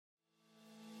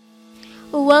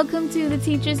Welcome to the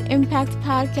Teachers Impact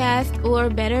Podcast, or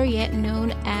better yet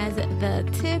known as The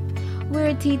Tip,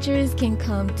 where teachers can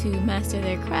come to master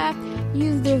their craft,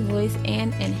 use their voice,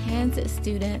 and enhance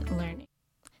student learning.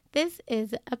 This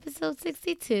is episode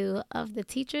 62 of the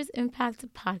Teachers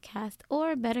Impact Podcast,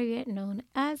 or better yet known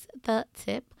as The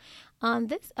Tip. On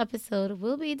this episode,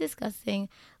 we'll be discussing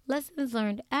lessons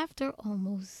learned after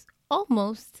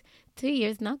almost 2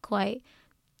 years, not quite,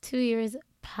 2 years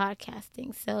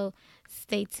podcasting. So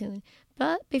stay tuned.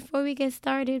 But before we get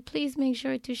started, please make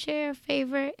sure to share,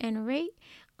 favorite, and rate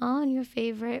on your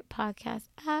favorite podcast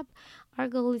app. Our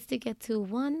goal is to get to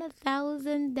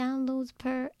 1,000 downloads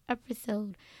per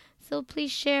episode. So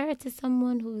please share it to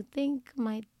someone who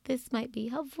this might be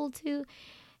helpful to.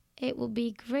 It will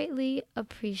be greatly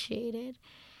appreciated.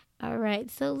 All right,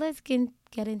 so let's get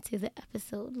into the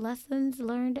episode. Lessons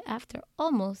learned after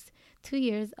almost 2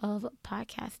 years of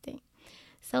podcasting.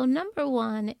 So number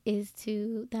one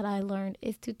that I learned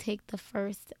is to take the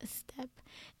first step.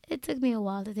 It took me a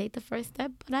while to take the first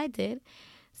step, but I did.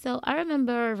 So I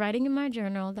remember writing in my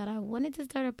journal that I wanted to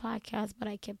start a podcast, but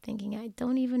I kept thinking, I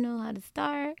don't even know how to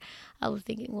start. I was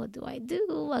thinking, what do I do?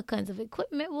 What kinds of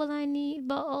equipment will I need?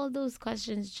 But all those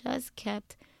questions just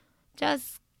kept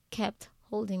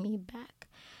holding me back.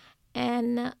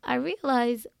 And I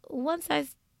realized once I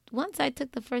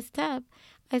took the first step,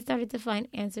 I started to find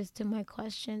answers to my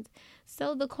questions.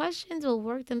 So the questions will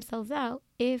work themselves out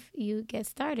if you get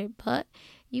started, but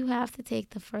you have to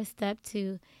take the first step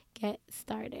to get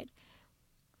started.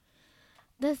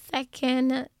 The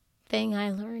second thing I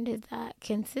learned is that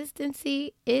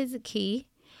consistency is key,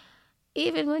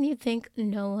 even when you think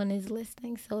no one is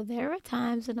listening. So there are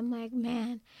times when I'm like,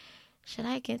 man, should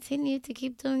I continue to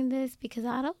keep doing this? Because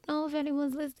I don't know if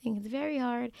anyone's listening. It's very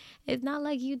hard. It's not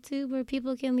like YouTube where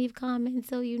people can leave comments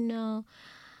so you know.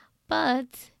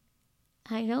 But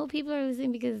I know people are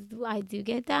listening because I do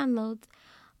get downloads.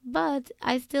 But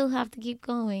I still have to keep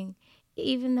going,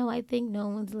 even though I think no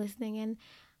one's listening. And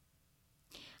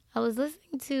I was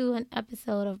listening to an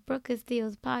episode of Brooke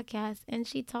Castillo's podcast, and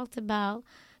she talked about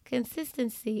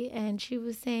consistency. And she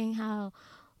was saying how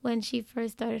when she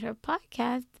first started her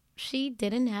podcast, she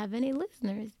didn't have any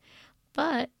listeners,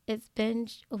 but it's been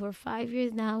over 5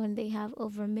 years now and they have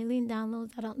over 1 million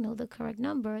downloads. I don't know the correct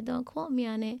number. Don't quote me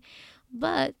on it.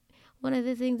 But one of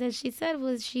the things that she said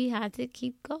was she had to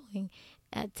keep going.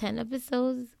 At 10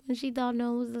 episodes, when she thought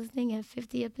no one was listening, at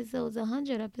 50 episodes,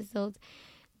 100 episodes,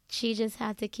 she just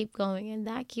had to keep going. And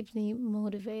that keeps me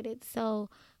motivated. So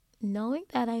knowing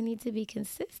that I need to be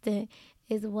consistent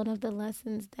is one of the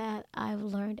lessons that I've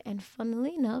learned. And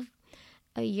funnily enough,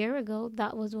 a year ago,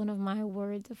 that was one of my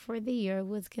words for the year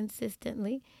was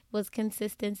consistency,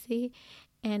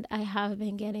 and I have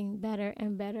been getting better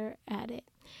and better at it.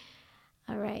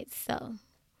 All right, so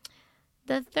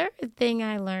the third thing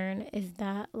I learned is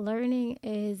that learning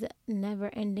is never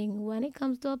ending when it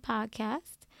comes to a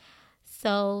podcast.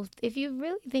 So if you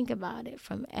really think about it,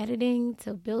 from editing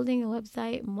to building a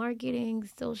website, marketing,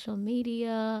 social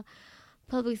media,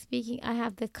 public speaking, I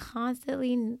have to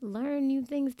constantly learn new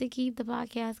things to keep the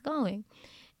podcast going.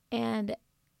 And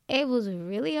it was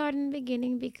really hard in the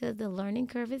beginning because the learning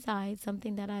curve is high. It's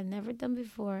something that I've never done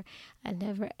before. I've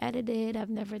never edited. I've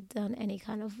never done any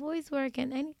kind of voice work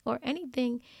or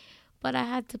anything. But I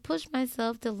had to push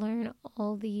myself to learn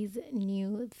all these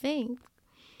new things.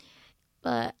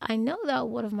 But I know that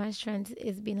one of my strengths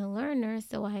is being a learner,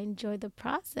 so I enjoy the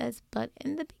process. But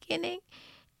in the beginning,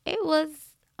 it was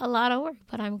a lot of work,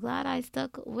 but I'm glad I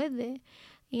stuck with it,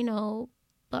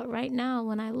 But right now,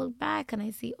 when I look back and I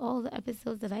see all the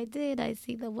episodes that I did, I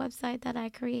see the website that I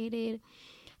created,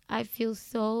 I feel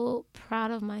so proud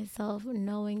of myself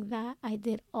knowing that I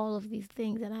did all of these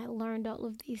things and I learned all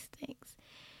of these things.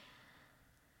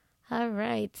 All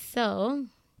right, so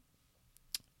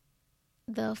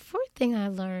the fourth thing I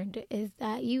learned is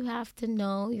that you have to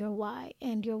know your why,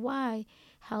 and your why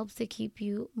helps to keep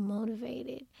you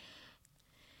motivated.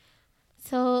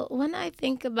 So when I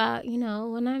think about,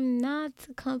 when I'm not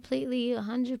completely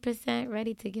 100%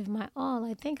 ready to give my all,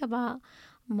 I think about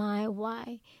my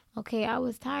why. Okay, I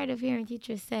was tired of hearing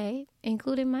teachers say,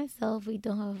 including myself, we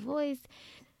don't have a voice.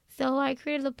 So I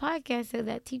created a podcast so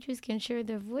that teachers can share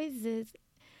their voices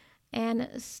and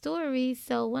stories.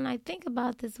 So when I think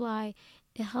about this why,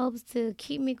 it helps to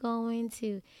keep me going,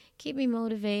 to keep me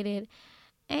motivated,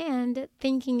 and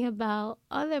thinking about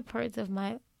other parts of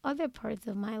my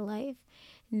life.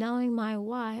 Knowing my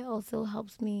why also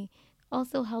helps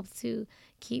to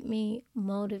keep me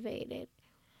motivated.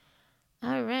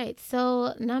 All right,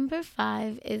 so number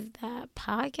 5 is that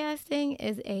podcasting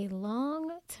is a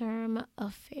long-term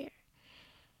affair.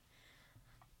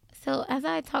 So, as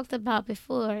I talked about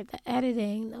before, the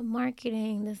editing, the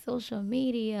marketing, the social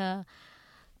media,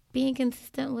 being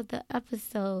consistent with the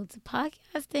episodes,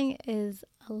 podcasting is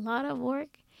a lot of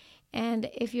work.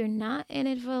 And if you're not in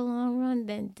it for the long run,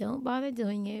 then don't bother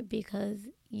doing it because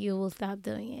you will stop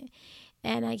doing it.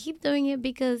 And I keep doing it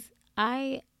because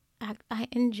I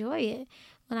enjoy it.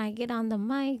 When I get on the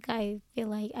mic, I feel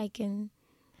like I can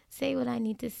say what I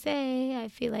need to say. I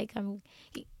feel like I'm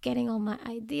getting all my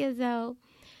ideas out.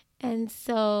 And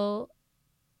so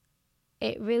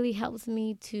it really helps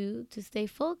me to stay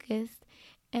focused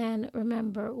and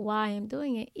remember why I'm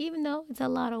doing it, even though it's a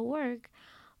lot of work.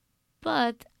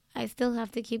 But I still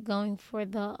have to keep going for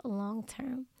the long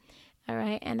term. All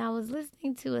right. And I was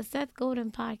listening to a Seth Godin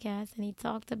podcast, and he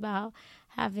talked about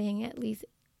having at least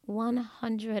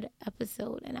 100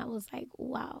 episode, and I was like,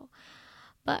 wow.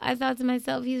 But I thought to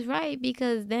myself, he's right,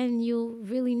 because then you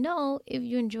really know if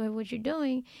you enjoy what you're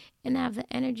doing and have the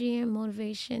energy and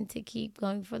motivation to keep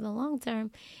going for the long term.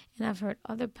 And I've heard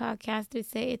other podcasters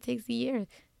say it takes years.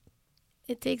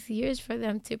 It takes years for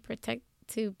them to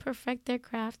perfect their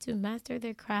craft, to master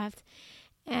their craft.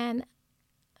 And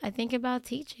I think about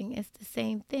teaching. It's the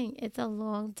same thing. It's a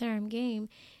long-term game.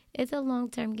 It's a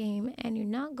long-term game, and you're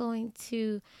not going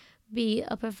to be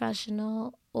a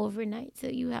professional overnight. So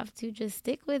you have to just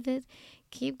stick with it,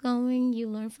 keep going. You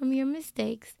learn from your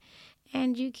mistakes,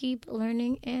 and you keep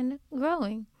learning and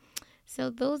growing. So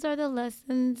those are the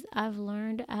lessons I've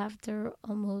learned after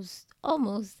almost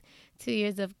 2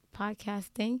 years of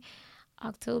podcasting.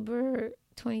 October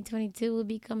 2022 will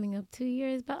be coming up 2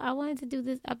 years, but I wanted to do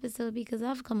this episode because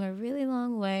I've come a really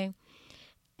long way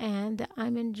and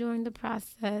I'm enjoying the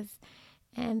process.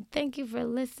 And thank you for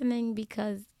listening,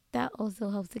 because that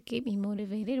also helps to keep me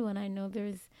motivated when I know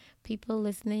there's people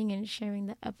listening and sharing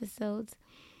the episodes.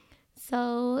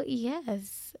 So,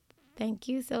 yes, thank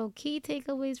you. So, key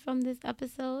takeaways from this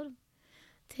episode: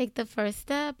 take the first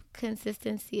step,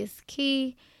 consistency is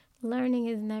key, learning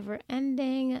is never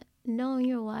ending, knowing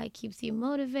your why keeps you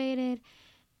motivated,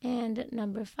 and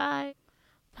number 5,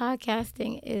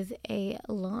 podcasting is a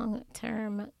long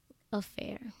term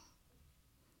affair.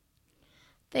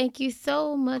 Thank you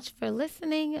so much for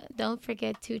listening. Don't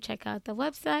forget to check out the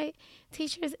website,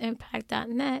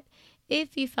 teachersimpact.net.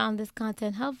 If you found this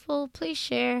content helpful, please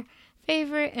share,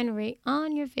 favorite, and rate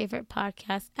on your favorite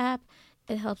podcast app.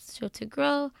 It helps the show to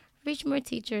grow, reach more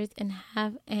teachers, and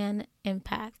have an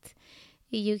impact.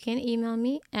 You can email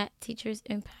me at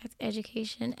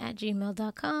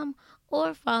teachersimpacteducation@gmail.com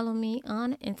or follow me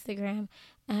on Instagram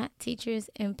at Teachers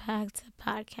Impact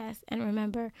Podcast. And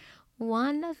remember,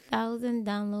 1,000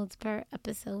 downloads per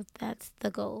episode. That's the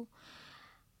goal.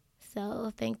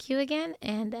 So thank you again,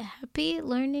 and happy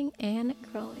learning and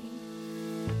growing.